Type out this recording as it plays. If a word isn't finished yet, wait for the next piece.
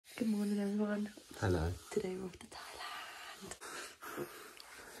Good morning, everyone. Hello. Today we're off to Thailand.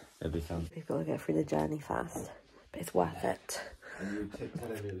 It'll be fun. We've got to get through the journey fast, but it's worth it. And you took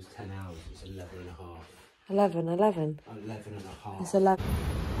telling me it was 10 hours, it's 11 and a half. 11. 11 and a half. It's 11.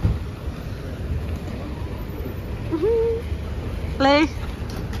 Lee?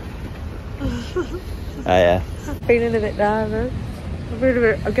 Oh yeah. Feeling a bit nervous. I'm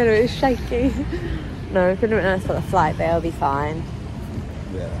getting a bit shaky. No, I'm feeling a bit nervous for the flight, but it'll be fine.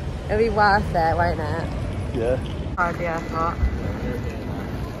 Yeah. It'll be worth it, won't it? Yeah. At the airport.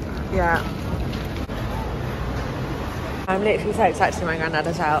 Yeah. I'm literally so excited to see my granddad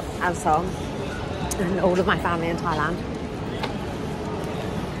as well, and Song, and all of my family in Thailand.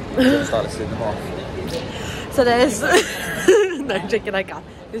 Start to send them off. So there's... no, joking, I can't.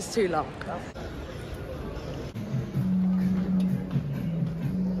 It's too long.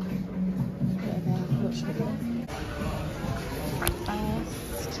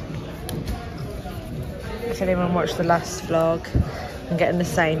 If anyone watched the last vlog, I'm getting the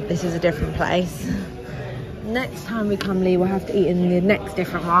same. This is a different place. Next time we come, Lee, we'll have to eat in the next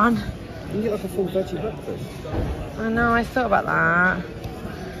different one. You get like a full veggie breakfast. I know, I thought about that.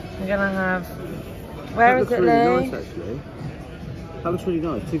 I'm gonna have... Where is it, Lee? Nice, actually. That looks really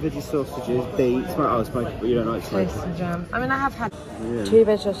nice. 2 veggie sausages, beets. Oh, smoke, but you don't like smoke. Toast and jam. I mean, I have had 2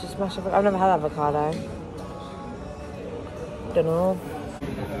 veggie sausages, mashed avocado. I've never had avocado. Don't know.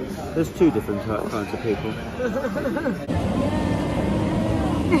 There's 2 different kinds of people. We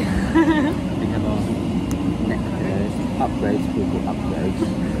have our necklace, upgrades, people upgrades.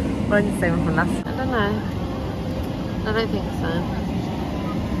 Mine's the same from last. I don't know. I don't think so.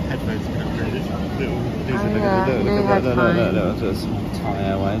 Headphones are upgraded. These are new headphones. There's Thai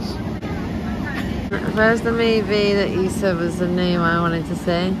Airways. Where's the movie that you said was the new one I wanted to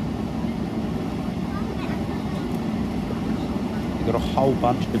see? We've got a whole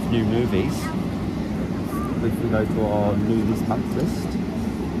bunch of new movies. If we go to our new this month list,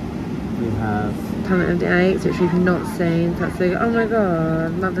 we have Planet of the Apes, which we've not seen. That's like, oh my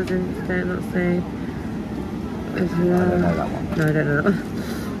god, Mother's Instinct, not seen. I don't know that one. No, I don't know that one.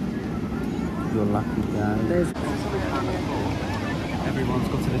 Your Lucky Day. Everyone's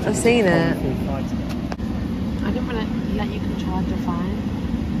got to the I've seen it. I didn't want to let you control your phone.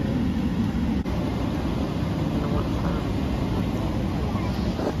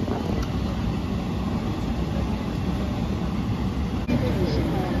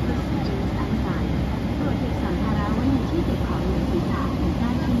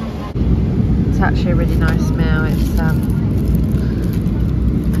 It's actually a really nice meal. It's I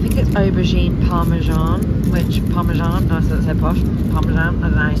think it's aubergine parmesan, which parmesan, no, I said so posh, parmesan, I don't know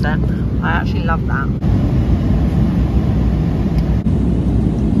how you say it. I actually love that.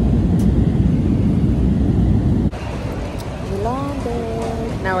 We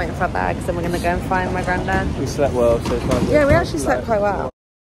landed. Now waiting for our bags, and we're gonna go and find my granddad. We slept well, so it's like Yeah, we actually slept quite well.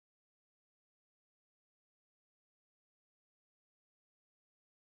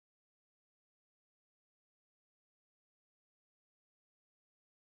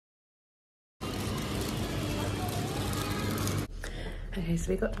 Okay,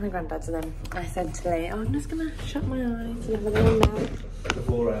 so we got to my granddad's and then I said to Lee, oh, I'm just gonna shut my eyes and have a little nap. For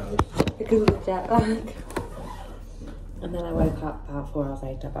 4 hours. Because of the jet lag. And then I woke up about 4 hours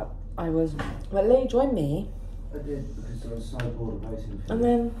later, but I was... Well, Lee joined me. I did, because I was so bored of waiting. And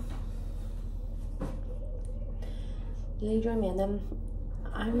then... Lee joined me and then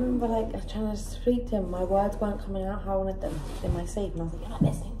I remember like trying to speak to him. My words weren't coming out how I wanted them in my sleep. And I was like, you're not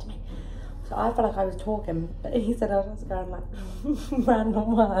listening to me. So I felt like I was talking, but he said I was just going like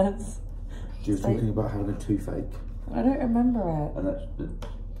random words. You were talking about having a toothache. I don't remember it. And that's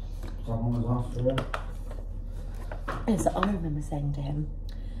someone was after it. And so I remember saying to him,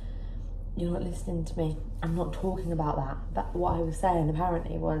 you're not listening to me. I'm not talking about that. But what I was saying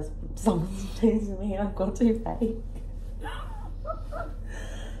apparently was someone's teasing me and I've got a toothache.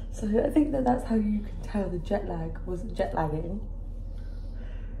 So I think that's how you can tell the jet lag was jet lagging.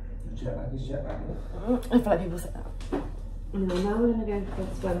 Jet lag is jet lag. I feel like people say that. Anyway, now we're gonna go for a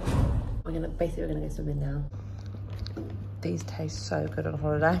swim. We're gonna go swimming now. These taste so good on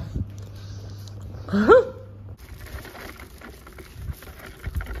holiday.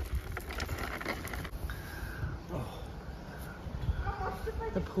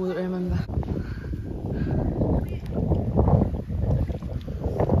 The pool that I remember.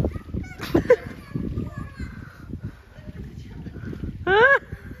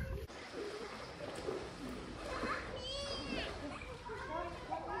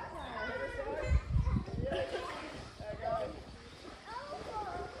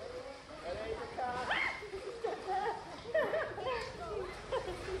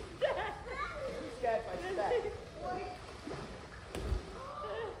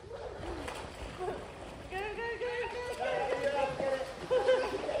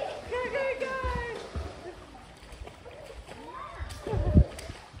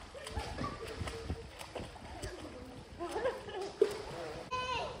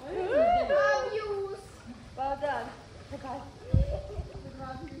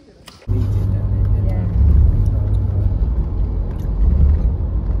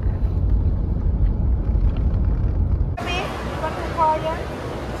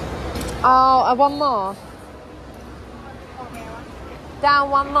 Oh, one more. Down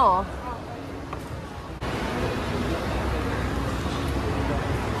one more.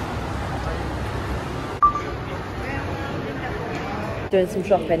 Doing some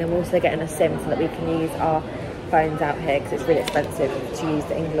shopping, and we're also getting a SIM so that we can use our phones out here because it's really expensive to use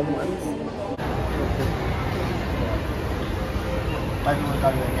the England ones.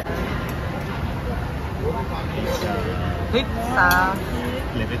 Pizza.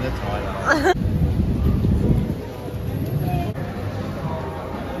 Living the Thailand.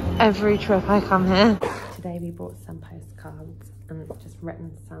 Every trip I come here. Today we bought some postcards and just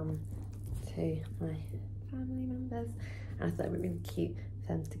written some to my family members. And I thought it would be really cute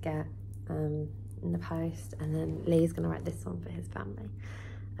for them to get in the post. And then Lee's gonna write this one for his family.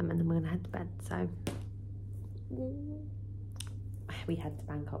 And then we're gonna head to bed. So we head to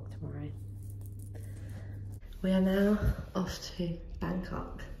Bangkok tomorrow. We are now off to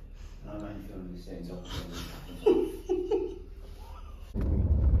Bangkok.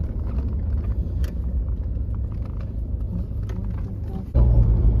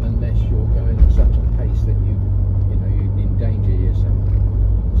 Unless you're going at such a pace that you endanger yourself.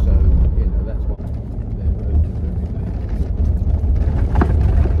 So, that's what their roads are very bad.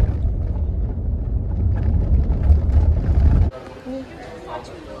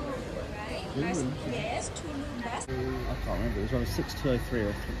 Yes, to best. I can't remember. It was either 6203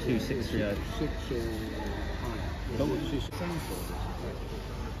 or 2630. 6 or higher. But what's this same for?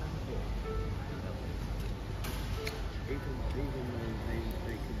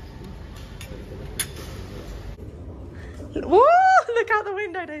 Whoa! Look out the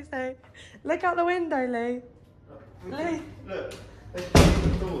window, they say. Look out the window, Lee. Lee. Look, there's the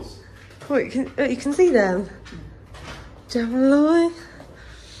doors. Oh, you can see them. Jamaloy.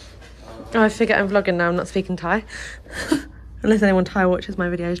 Oh, I forget I'm vlogging now. I'm not speaking Thai. Unless anyone Thai watches my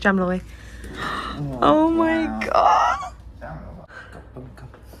videos. Jamaloy. Oh my god.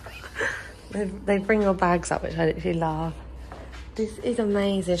 They bring your bags up, which I literally love. This is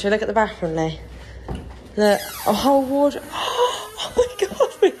amazing. Should we look at the bathroom, Lee? Look, a whole wardrobe. Oh my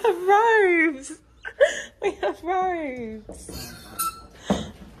god, we have robes. We have robes.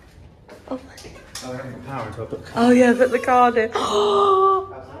 Oh my god. Oh yeah, put the card in.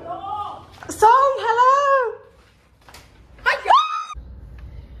 Song, hello.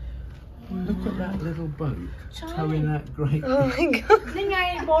 Look at that little boat towing that great. Oh my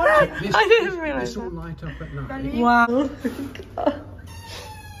god. This, I didn't realise this all light up at night. Wow.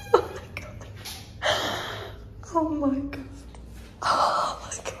 Oh my god. Oh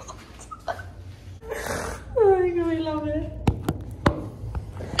my god. Oh my god, we love it.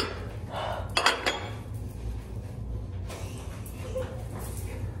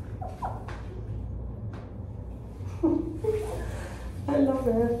 I love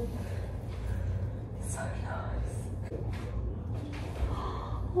it. So nice.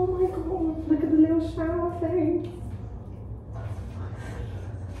 Oh my god, look at the little shower thing.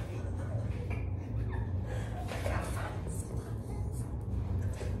 Look how fancy.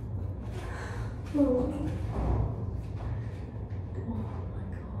 Oh my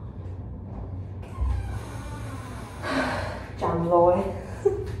god. Jamloy.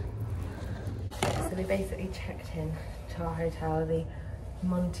 So we basically checked in to our hotel, the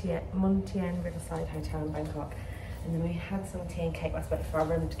Montien Riverside Hotel in Bangkok, and then we had some tea and cake whilst waiting for our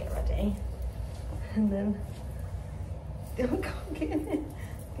room to get ready. And then, oh, I can't get in it.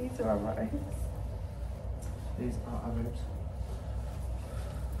 These are our robes. These are our robes.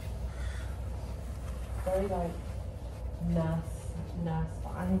 Very like nurse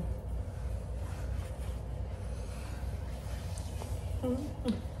vibe.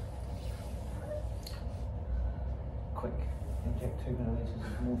 Quick, inject 2 millilitres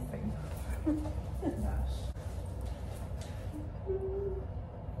of morphine. Nice.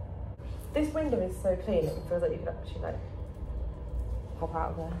 This window is so clean, it feels like you could actually like pop out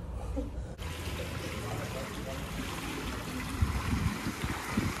of there.